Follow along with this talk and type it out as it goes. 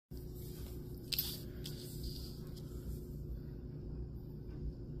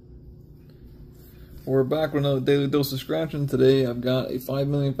We're back with another Daily Dose of Scratching. Today I've got a 5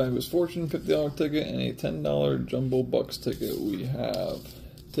 million Fabulous Fortune $50 ticket and a $10 Jumbo Bucks ticket. We have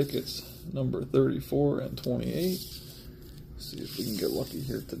tickets number 34 and 28. Let's see if we can get lucky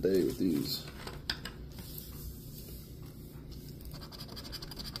here today with these.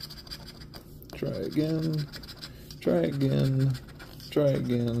 Try again, try again, try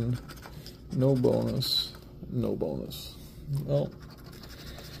again. No bonus, no bonus. Well,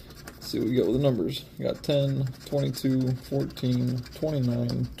 see what we got with the numbers. We got 10, 22, 14,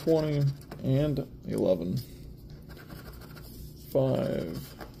 29, 20, and 11.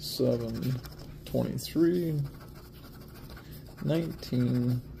 5, 7, 23,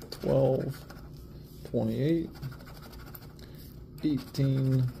 19, 12, 28,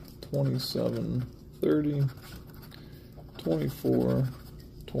 18, 27, 30, 24,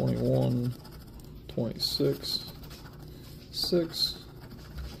 21, 26, 6,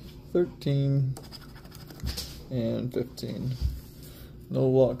 13, and 15. No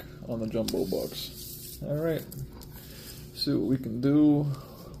luck on the Jumbo Bucks. Alright, see what we can do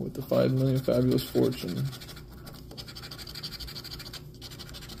with the 5 million Fabulous Fortune.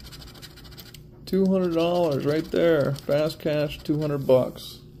 $200 right there. Fast cash, 200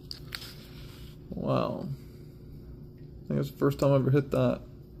 bucks. Wow. I think it's the first time I ever hit that.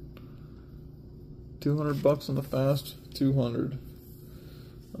 200 bucks on the fast, 200.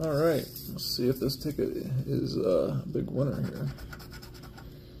 Alright, let's see if this ticket is a big winner here.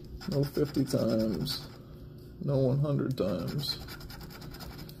 No 50 times. No 100 times.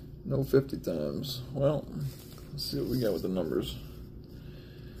 No 50 times. Well, let's see what we got with the numbers.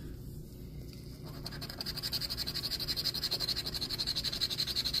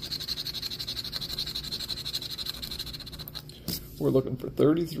 We're looking for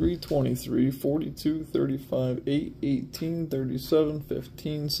 33, 23, 42, 35, 8, 18, 37,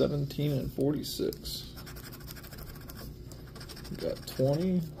 15, 17, and 46. We got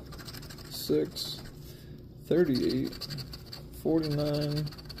 20, 6, 38, 49,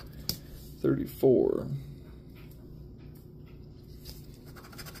 34,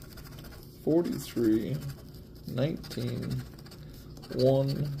 43, 19,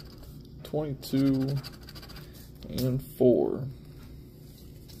 1, 22, and 4.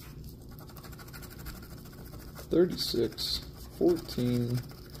 36, 14,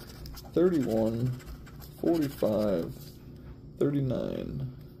 31, 45,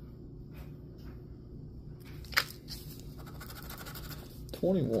 39,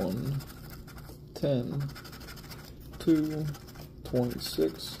 21, 10, 2,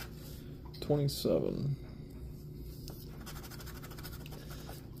 26, 27,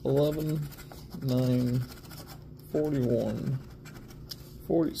 11, 9, 41,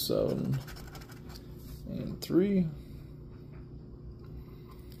 47, and 3,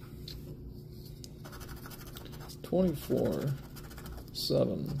 24,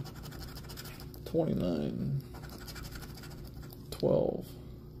 7, 29, 12,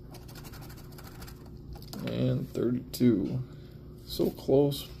 and 32. So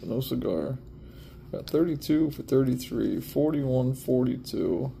close, but no cigar. Got 32 for 33, 41,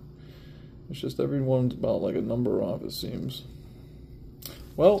 42. It's just everyone's about like a number off, it seems.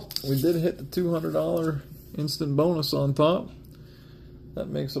 Well, we did hit the $200 instant bonus on top. That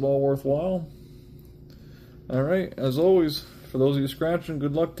makes it all worthwhile. Alright, as always, for those of you scratching,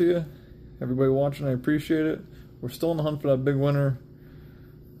 good luck to you. Everybody watching, I appreciate it. We're still in the hunt for that big winner.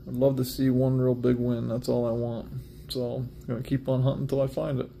 I'd love to see one real big win. That's all I want. So, I'm going to keep on hunting until I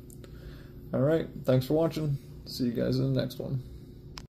find it. Alright, thanks for watching. See you guys in the next one.